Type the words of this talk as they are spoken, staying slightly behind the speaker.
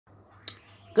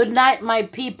Good night, my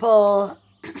people.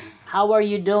 How are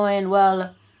you doing?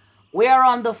 Well, we are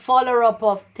on the follow up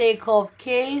of Takeoff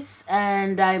case,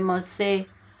 and I must say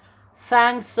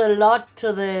thanks a lot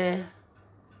to the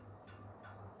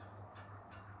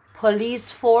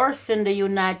police force in the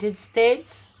United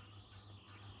States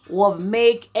who have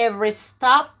made every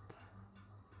stop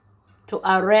to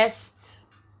arrest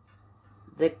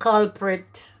the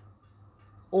culprit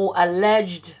who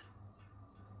alleged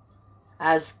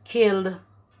has killed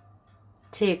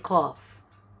Takeoff.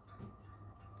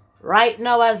 Right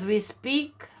now, as we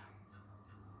speak,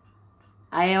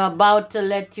 I am about to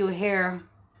let you hear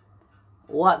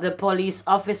what the police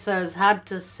officers had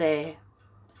to say.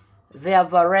 They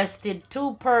have arrested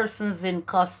 2 persons in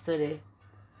custody,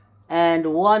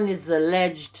 and one is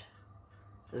alleged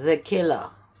the killer.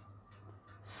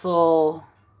 So,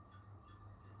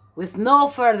 with no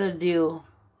further ado,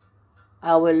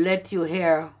 I will let you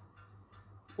hear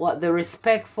what the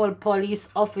respectful police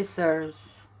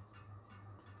officers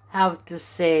have to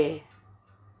say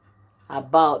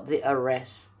about the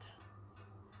arrest.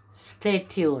 Stay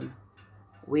tuned.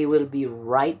 We will be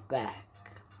right back.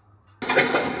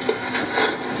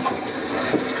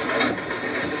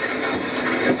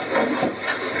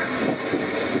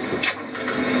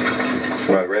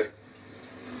 Right, ready?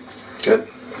 Good?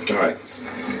 All right.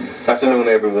 Afternoon,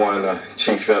 everyone.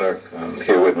 Chief Fenner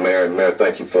here with Mayor. Mayor,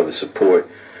 thank you for the support.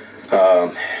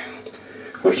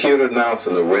 We're here to announce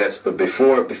an arrest, but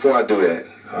before I do that,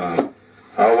 I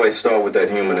always start with that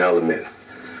human element.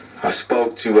 I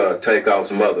spoke to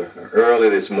Takeoff's mother early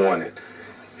this morning,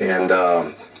 and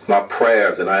my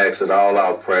prayers, and I ask that all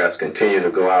our prayers continue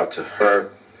to go out to her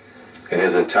and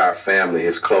his entire family,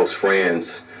 his close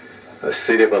friends, the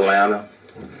city of Atlanta,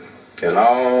 and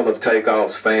all of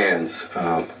Takeoff's fans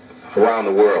around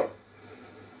the world.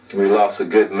 We lost a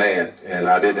good man, and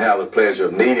I didn't have the pleasure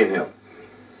of meeting him.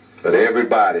 But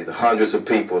everybody, the hundreds of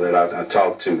people that I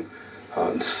talked to,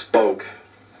 spoke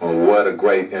on what a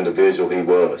great individual he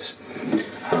was.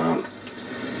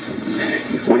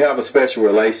 We have a special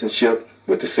relationship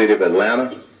with the city of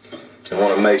Atlanta. I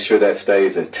want to make sure that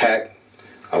stays intact.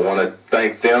 I want to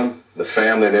thank them, the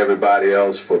family, and everybody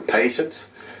else for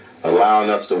patience, allowing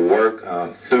us to work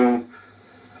through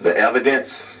the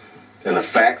evidence and the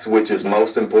facts, which is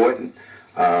most important.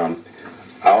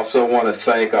 I also want to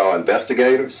thank our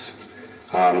investigators.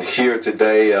 Here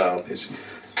today is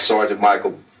Sergeant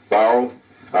Michael Barrow,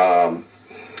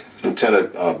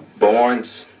 Lieutenant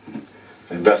Barnes,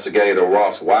 Investigator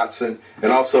Ross Watson,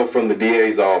 and also from the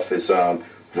DA's office,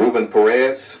 Ruben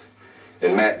Perez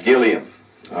and Matt Gilliam,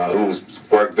 who's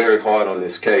worked very hard on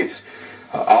this case.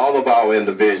 All of our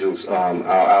individuals,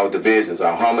 our divisions,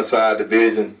 our homicide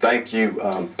division, thank you.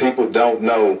 People don't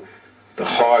know the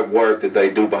hard work that they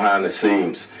do behind the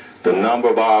scenes, the number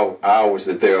of hours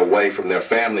that they're away from their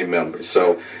family members.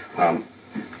 So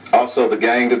also the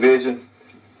gang division,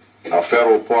 our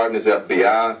federal partners,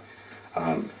 FBI,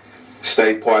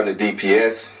 state partner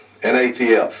DPS, and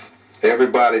ATF.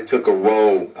 Everybody took a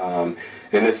role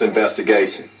in this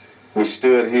investigation. We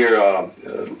stood here a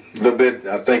little bit,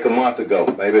 I think a month ago,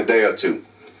 maybe a day or two,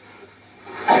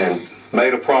 and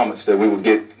made a promise that we would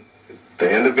get the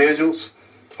individuals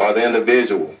or the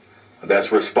individual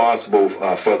that's responsible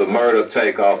for the murder of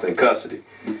Takeoff in custody.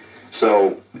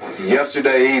 So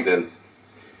yesterday evening,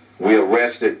 we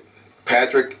arrested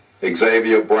Patrick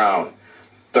Xavier Brown,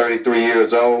 33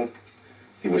 years old.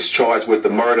 He was charged with the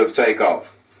murder of Takeoff.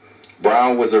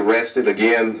 Brown was arrested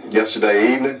again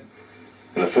yesterday evening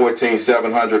in the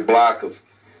 14700 block of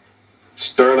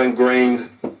Sterling Green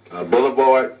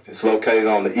Boulevard. It's located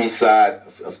on the east side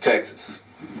of Texas.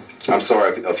 I'm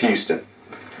sorry, of Houston.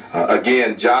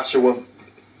 Again,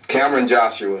 Cameron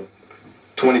Joshua,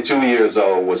 22 years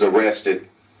old, was arrested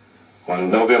on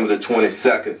November the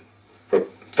 22nd for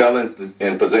felon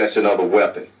in possession of a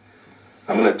weapon.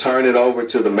 I'm going to turn it over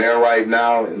to the mayor right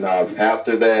now, and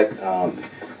after that,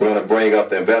 we're going to bring up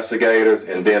the investigators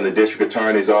and then the district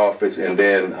attorney's office, and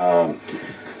then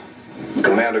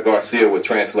Commander Garcia will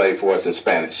translate for us in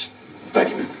Spanish.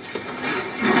 Thank you.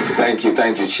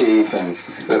 Thank you, Chief. And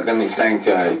look, let me thank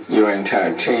your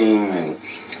entire team and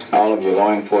all of your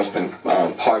law enforcement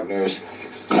partners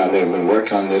that have been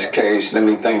working on this case. Let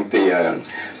me thank the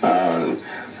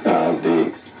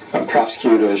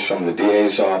prosecutors from the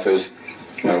DA's office.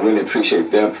 I really appreciate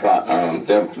their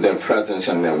presence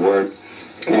and their work.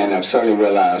 And I've certainly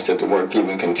realized that the work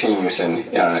even continues in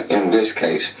this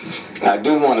case. I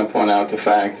do want to point out the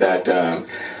fact that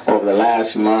over the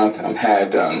last month, I've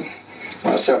had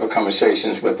several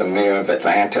conversations with the mayor of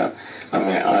Atlanta,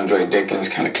 Mayor Andre Dickens,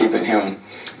 kind of keeping him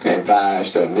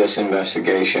advised of this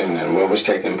investigation and what was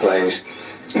taking place,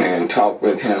 and talked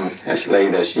with him as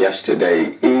late as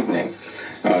yesterday evening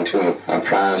to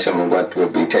apprise him of what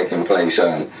would be taking place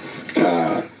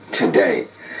today.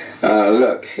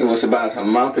 Look, it was about a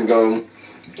month ago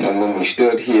when we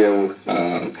stood here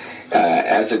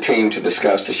as a team to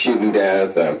discuss the shooting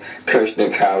death of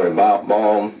Kirshner Kyrie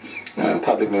Ball,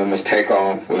 public knew him as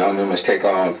Takeoff. We all knew him as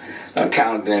Takeoff, a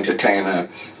talented entertainer,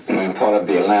 and part of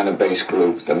the Atlanta-based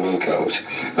group, the Migos.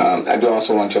 I do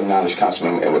also want to acknowledge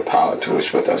Councilman Edward Pollard, who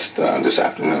is with us this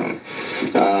afternoon.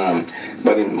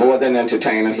 But more than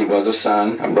entertainer, he was a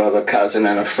son, a brother, cousin,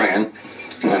 and a friend,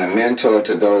 and a mentor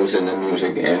to those in the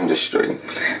music industry.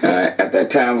 At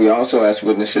that time, we also asked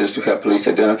witnesses to help police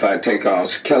identify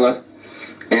Takeoff's killer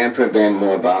and prevent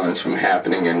more violence from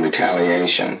happening in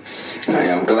retaliation. I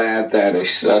am glad that a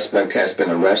suspect has been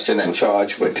arrested and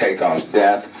charged with Takeoff's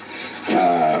death.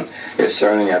 It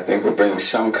certainly, I think, will bring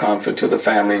some comfort to the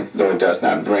family, though it does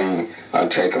not bring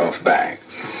Takeoff back.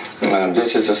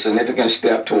 This is a significant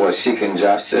step towards seeking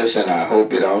justice, and I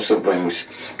hope it also brings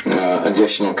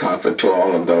additional comfort to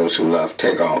all of those who love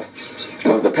Takeoff.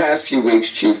 Over the past few weeks,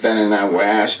 Chief Fenn and I were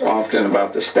asked often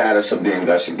about the status of the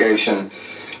investigation.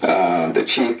 The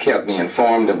chief kept me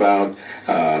informed about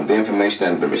the information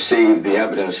that had been received, the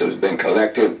evidence that has been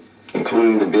collected,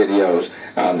 including the video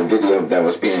that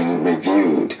was being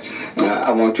reviewed.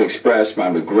 I want to express my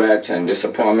regret and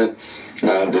disappointment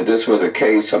that this was a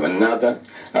case of another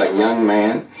young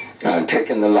man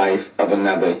taking the life of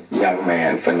another young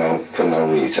man for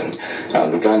no reason.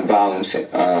 The gun violence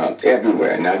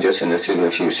everywhere, not just in the city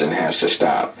of Houston, has to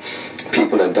stop.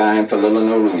 People are dying for little or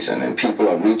no reason, and people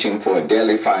are reaching for a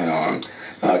deadly firearm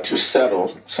to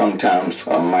settle sometimes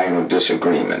minor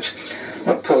disagreements.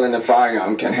 But pulling a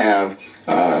firearm can have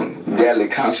deadly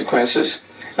consequences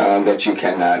that you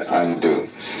cannot undo.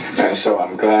 And so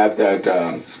I'm glad that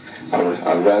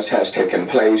arrest has taken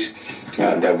place,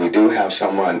 that we do have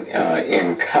someone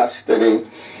in custody.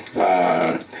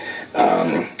 It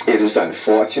is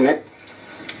unfortunate.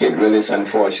 It really is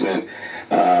unfortunate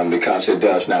because it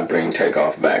does not bring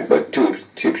Takeoff back. But to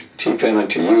Finland,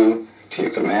 to you, to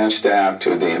your command staff,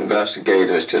 to the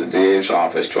investigators, to the DA's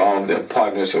office, to all the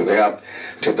partners who helped,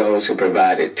 to those who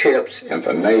provided tips,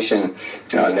 information,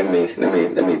 let me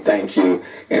thank you,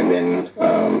 and then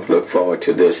look forward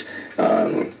to this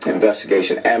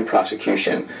investigation and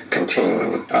prosecution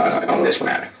continuing on this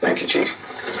matter. Thank you, Chief.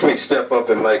 Let me step up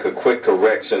and make a quick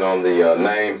correction on the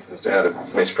name. I had a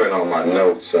misprint on my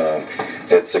notes.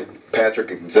 It's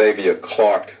Patrick Xavier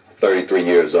Clark, 33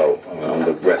 years old, on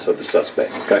the rest of the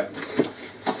suspect. Okay?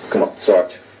 Come on,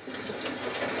 Sarge.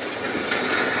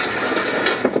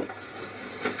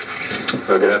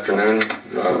 Good afternoon.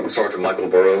 Sergeant Michael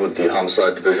Burrow with the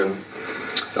Homicide Division.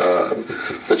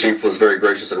 The Chief was very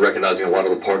gracious in recognizing a lot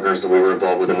of the partners that we were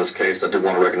involved with in this case. I did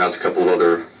want to recognize a couple of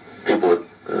other people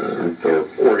or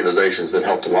organizations that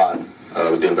helped a lot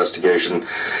with the investigation.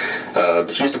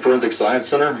 The Houston Forensic Science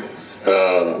Center,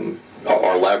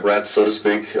 our lab rats, so to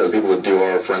speak, the people that do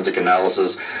our forensic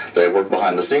analysis, they work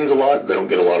behind the scenes a lot. They don't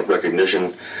get a lot of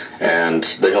recognition, and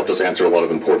they helped us answer a lot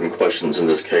of important questions in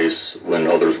this case when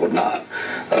others would not.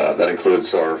 That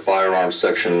includes our firearms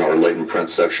section, our latent print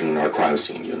section, and our crime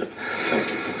scene unit.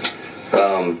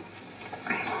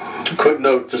 Quick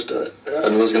note, just I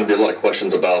know there's going to be a lot of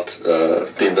questions about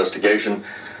the investigation.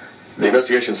 The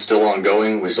investigation is still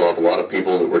ongoing. We still have a lot of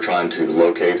people that we're trying to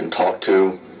locate and talk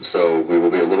to, so we will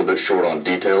be a little bit short on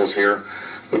details here.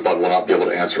 We probably will not be able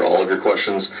to answer all of your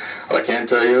questions. I can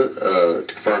tell you, to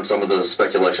confirm some of the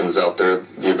speculation that's out there,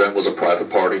 the event was a private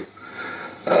party.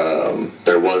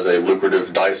 There was a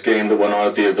lucrative dice game that went on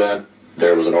at the event.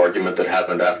 There was an argument that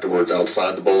happened afterwards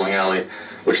outside the bowling alley,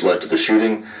 which led to the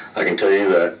shooting. I can tell you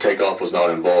that Takeoff was not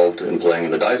involved in playing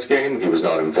in the dice game. He was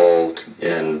not involved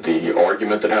in the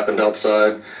argument that happened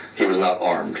outside. He was not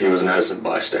armed. He was an innocent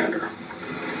bystander.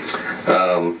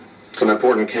 Some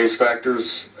important case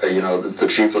factors. The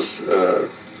chief was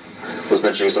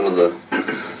mentioning some of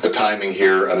the timing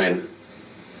here. I mean,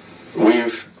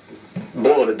 we've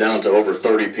boiled it down to over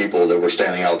 30 people that were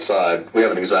standing outside. We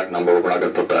have an exact number. We're not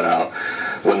going to put that out.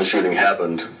 When the shooting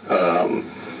happened,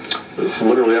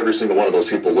 literally every single one of those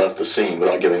people left the scene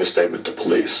without giving a statement to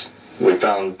police. We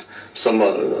found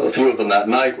a few of them that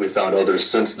night. We found others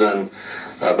since then.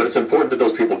 But it's important that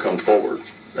those people come forward.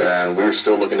 And we're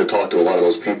still looking to talk to a lot of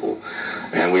those people.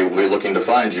 And we will be looking to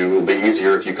find you. It will be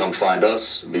easier if you come find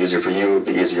us. It will be easier for you. It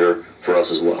will be easier for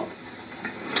us as well.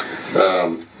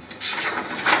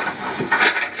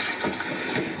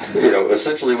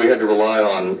 Essentially we had to rely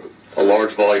on a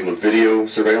large volume of video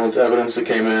surveillance evidence that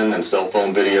came in, and cell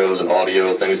phone videos and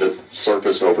audio, things that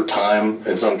surfaced over time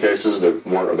in some cases that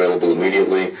weren't available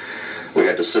immediately. We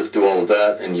had to sift through all of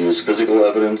that and use physical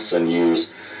evidence and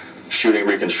use shooting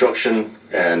reconstruction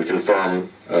and confirm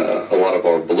a lot of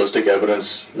our ballistic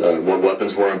evidence, what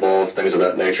weapons were involved, things of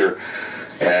that nature.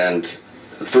 And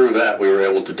through that, we were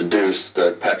able to deduce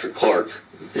that Patrick Clark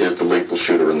is the lethal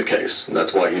shooter in the case. And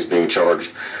that's why he's being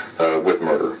charged with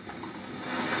murder.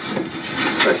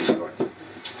 Thank you, sir.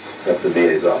 At the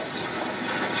DA's office.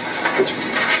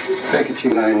 Thank you,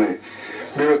 Chief. I'm a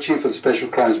Bureau Chief of the Special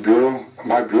Crimes Bureau.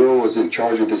 My bureau was in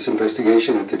charge of this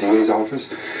investigation at the DA's office.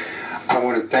 I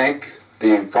want to thank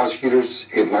the prosecutors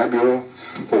in my bureau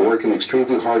for working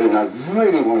extremely hard, and I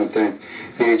really want to thank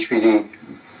the HPD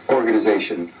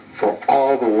organization for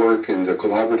all the work and the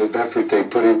collaborative effort they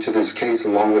put into this case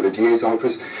along with the DA's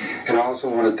office. And I also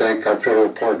want to thank our federal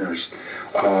partners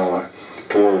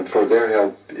for their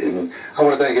help. And I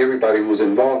want to thank everybody who was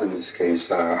involved in this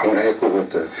case. I want to echo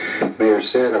what the mayor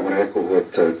said. I want to echo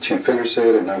what Chief Fenner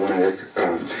said, and I want to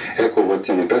echo what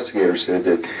the investigator said,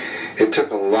 that it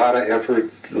took a lot of effort,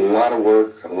 a lot of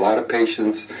work, a lot of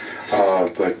patience,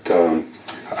 but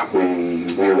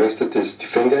we arrested this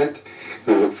defendant.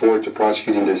 We look forward to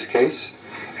prosecuting this case,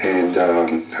 and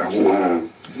I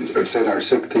want to send our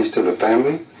sympathies to the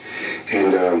family,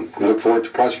 and we look forward to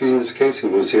prosecuting this case,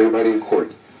 and we'll see everybody in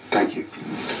court. Thank you.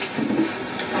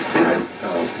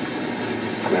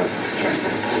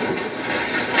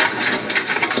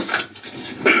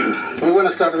 Muy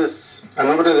buenas tardes. A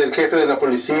nombre del jefe de la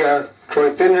policía,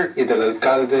 Troy Finner, y del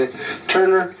alcalde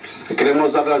Turner, le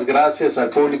queremos dar las gracias al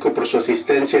público por su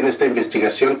asistencia en esta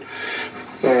investigación.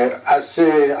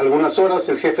 Hace algunas horas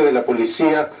el jefe de la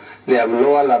policía le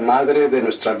habló a la madre de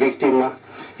nuestra víctima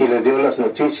y le dio las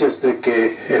noticias de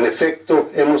que en efecto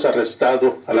hemos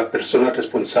arrestado a la persona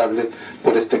responsable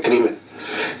por este crimen.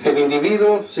 El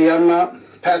individuo se llama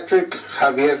Patrick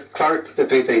Javier Clark, de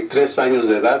 33 años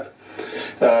de edad.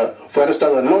 Fue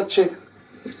arrestado anoche.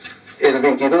 El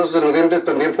 22 de noviembre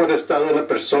también fue arrestado una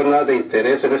persona de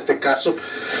interés en este caso.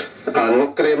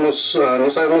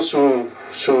 No sabemos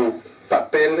su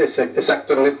papel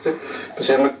exactamente,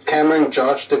 se llama Cameron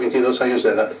Josh, de 22 años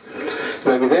de edad.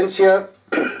 La evidencia,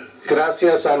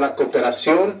 gracias a la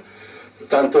cooperación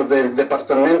tanto del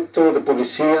Departamento de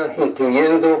Policía,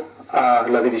 incluyendo a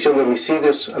la División de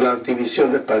Homicidios, a la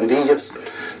División de Pandillas,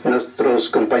 nuestros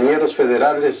compañeros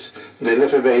federales del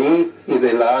FBI y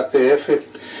de la ATF,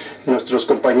 nuestros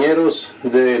compañeros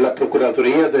de la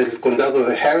Procuraduría del Condado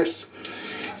de Harris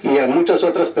y a muchas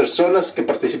otras personas que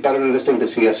participaron en esta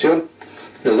investigación.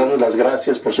 Les damos las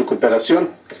gracias por su cooperación.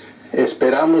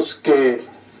 Esperamos que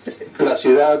la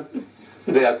ciudad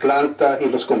de Atlanta y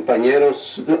los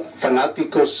compañeros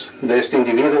fanáticos de este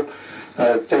individuo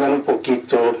tengan un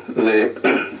poquito de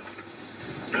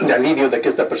alivio de que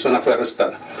esta persona fue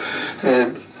arrestada.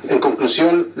 En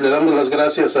conclusión, le damos las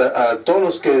gracias a todos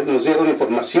los que nos dieron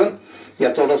información y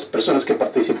a todas las personas que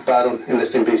participaron en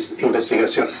esta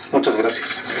investigación. Muchas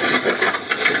gracias.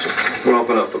 We'll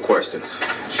open up for questions.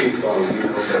 Chief, you know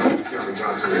that Gary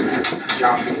Johnson,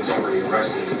 Joshua was already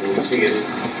arrested. When you see his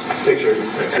picture,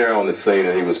 There on the scene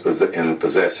that he was in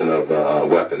possession of a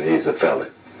weapon. He's a felon.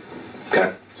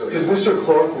 Okay? so Did Mr.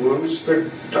 Clark lose the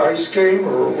dice game,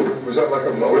 or was that like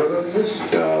a motive of this?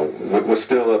 We're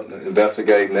still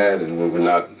investigating that, and we were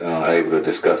not able to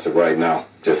discuss it right now.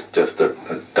 Just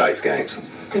a dice games.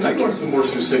 Could you go into more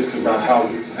specifics about how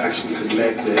you actually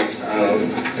connected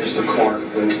Mr. Clark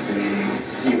with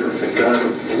either the gun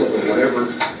or whatever?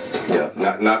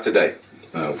 Yeah, not today.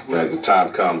 When the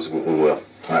time comes, we will.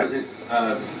 All right. Was it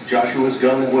Joshua's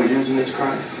gun that was used in this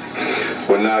crime?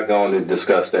 We're not going to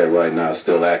discuss that right now. It's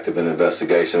still active in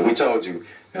investigation. We told you,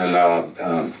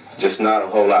 and just not a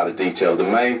whole lot of details. The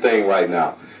main thing right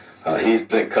now, he's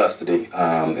in custody.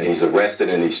 He's arrested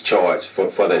and he's charged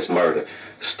for this murder.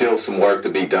 Still some work to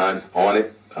be done on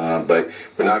it, but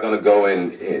we're not going to go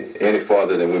in any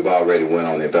farther than we've already went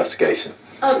on the investigation.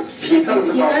 You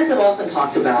guys have often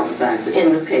talked about the fact that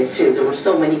in this case too, there were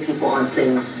so many people on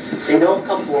scene. They don't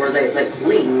come forward, they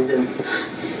leave,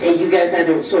 and you guys had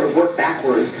to sort of work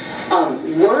backwards.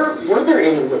 Were there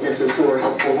any witnesses who were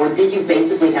helpful, or did you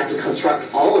basically have to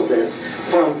construct all of this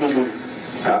from the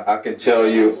I can tell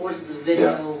you sources of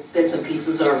video, bits and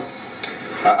pieces, or?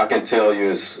 I can tell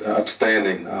you it's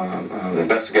upstanding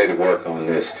investigative work on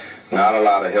this. Not a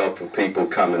lot of help for people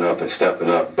coming up and stepping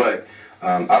up, but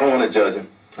I don't want to judge them,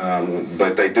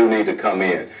 but they do need to come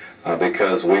in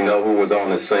because we know who was on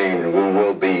the scene, and we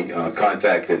will be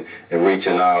contacting and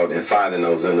reaching out and finding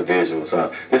those individuals.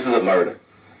 This is a murder,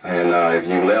 And if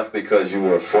you left because you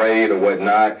were afraid or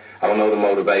whatnot, I don't know the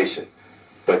motivation.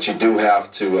 But you do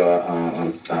have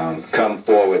to come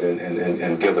forward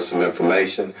and give us some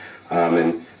information.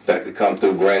 And that could come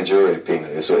through grand jury subpoena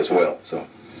as well. So.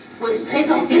 Was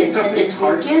Takeoff the intended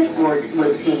target, or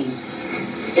was he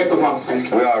at the wrong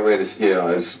place? We already,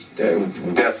 it's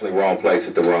definitely wrong place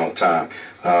at the wrong time.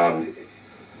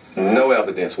 No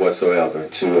evidence whatsoever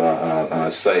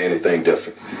to say anything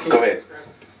different. Go ahead.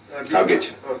 I'll get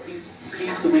you.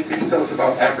 Peacefully, can you tell us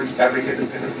about African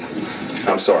Independent?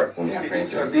 I'm sorry.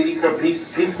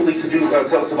 Peacefully, could you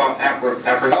tell us about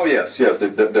African? Oh, yes,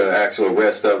 the actual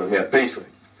arrest of him, yeah, peacefully.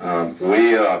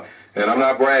 And I'm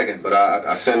not bragging, but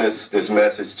I send this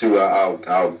message to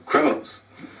our criminals.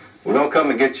 We don't come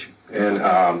and get you,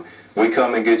 and we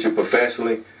come and get you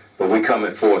professionally, but we come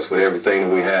in force with everything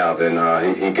that we have.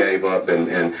 And he gave up,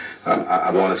 and I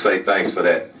want to say thanks for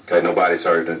that. Okay, nobody's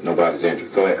hurt, nobody's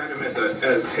injured. Go ahead.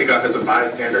 As Takeoff as a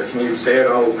bystander, can you say at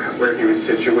all where he was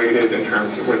situated in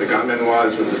terms of where the gunman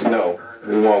was? No,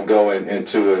 we won't go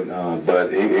into it,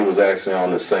 but he was actually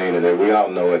on the scene, and we all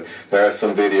know it. There is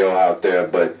some video out there,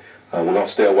 but we're going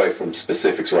to stay away from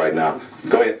specifics right now.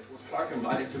 Go ahead. Was Clark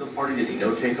invited to the party? Did he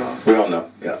know Takeoff? We don't know,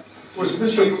 yeah. Was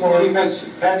Mr. Clark, has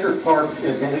Patrick Clark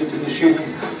admitted to the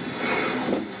shooting?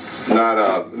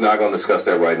 Not going to discuss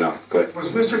that right now. Go ahead. Was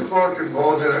Mr. Clark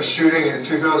involved in a shooting in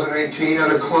 2018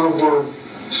 at a club where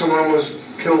someone was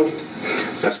killed?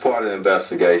 That's part of the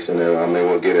investigation, and I mean,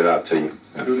 we'll get it out to you.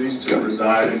 Do these two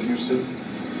reside in Houston?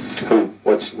 Who?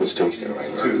 What's two?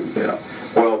 Two. Yeah.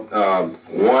 Well,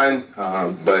 one,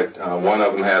 but one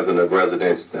of them has a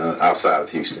residence outside of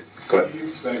Houston. Go ahead. Do you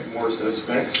expect more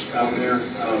suspects out there?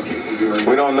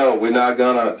 We don't know. We're not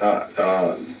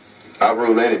gonna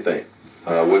outrule anything.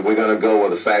 We're gonna go where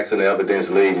the facts and the evidence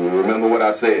lead. And remember what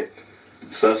I said: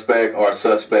 suspect are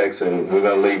suspects, and we're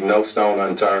gonna leave no stone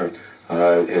unturned.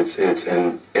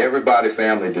 And everybody,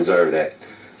 family deserve that.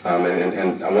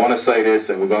 And I want to say this,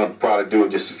 and we're going to probably do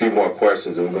just a few more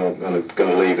questions, and we're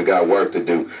going to leave. We got work to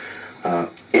do.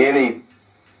 Any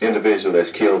individual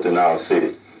that's killed in our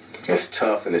city, it's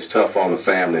tough, and it's tough on the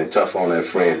family and tough on their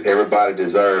friends. Everybody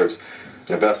deserves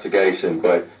an investigation,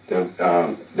 but the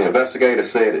investigator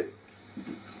said it.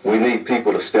 We need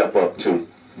people to step up too.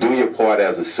 Do your part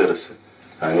as a citizen.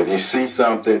 And if you see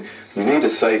something, you need to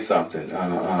say something.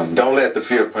 Don't let the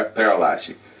fear paralyze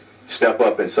you. Step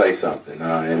up and say something,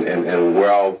 and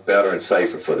we're all better and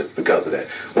safer because of that.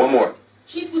 One more.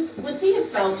 Chief, was he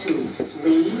about to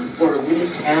flee or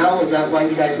leave town? Is that why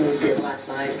you guys moved in last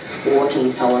night? Or what can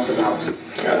you tell us about?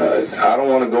 I don't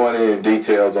want to go into any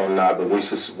details on that, but we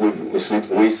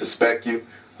suspect you,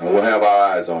 and we'll have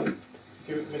our eyes on you.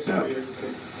 Can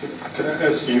I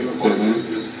ask you, of course, this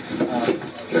is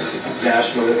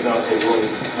national, if not a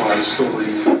worldwide story.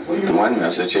 One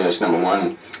message is, number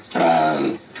one,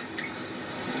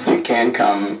 you can't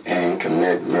come and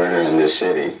commit murder in this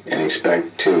city and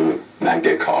expect to not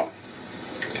get caught.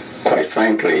 Quite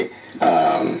frankly,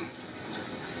 guns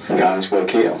will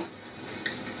kill.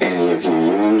 And if you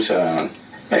use a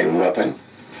weapon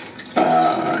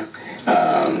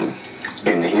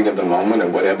in the heat of the moment, or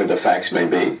whatever the facts may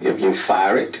be, if you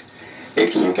fire it,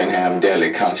 you can have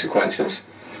deadly consequences.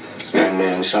 And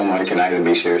then someone can either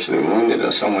be seriously wounded,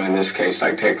 or someone in this case,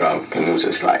 like Takeoff, can lose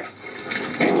his life.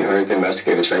 And you heard the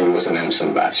investigator say he was an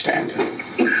innocent bystander.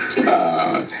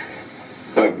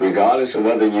 But regardless of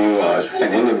whether you are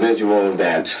an individual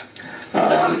that's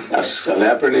a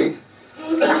celebrity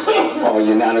or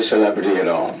you're not a celebrity at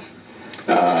all,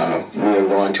 we are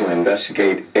going to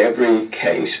investigate every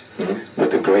case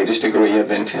with the greatest degree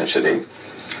of intensity,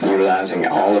 utilizing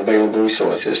all available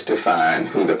resources to find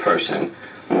who the person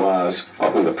was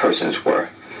or who the persons were.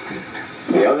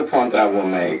 The other point that I will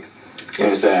make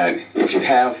is that if you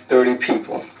have 30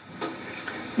 people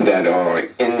that are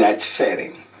in that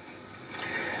setting,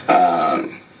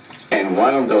 and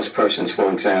one of those persons,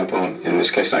 for example, in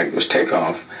this case like it was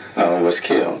Takeoff, was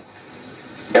killed,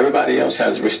 everybody else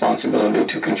has a responsibility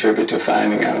to contribute to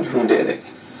finding out who did it.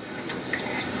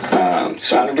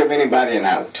 So I don't give anybody an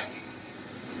out.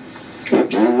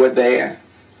 If you were there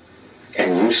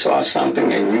and you saw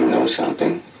something and you know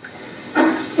something,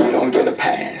 you don't get a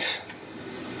pass.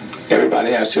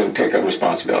 Everybody has to take up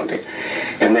responsibility.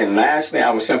 And then lastly,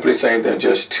 I would simply say there are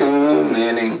just too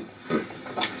many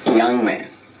young men.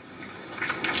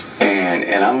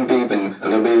 And I'm going to be even a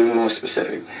little bit more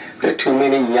specific. There are too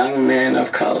many young men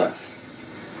of color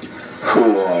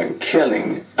who are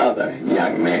killing other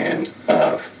young men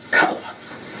of color.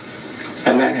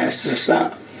 And that has to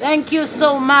stop. Thank you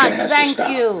so much. Thank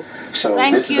you. So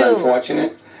Thank this you. is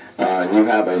unfortunate. You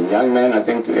have a young man, I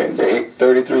think they're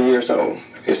 33 years old,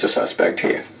 is the suspect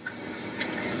here.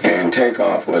 And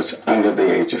Takeoff was under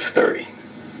the age of 30.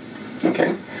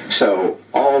 Okay? So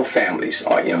all families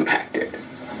are impacted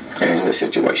in the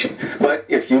situation. But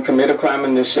if you commit a crime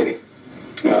in this city,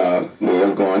 we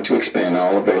are going to expend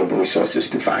all available resources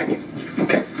to find you.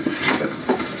 Okay?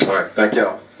 All right, thank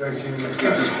y'all. Thank you.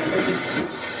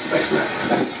 Thanks, man.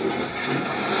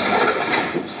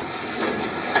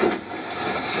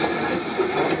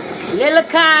 Lil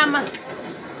Cam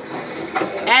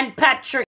and Patrick.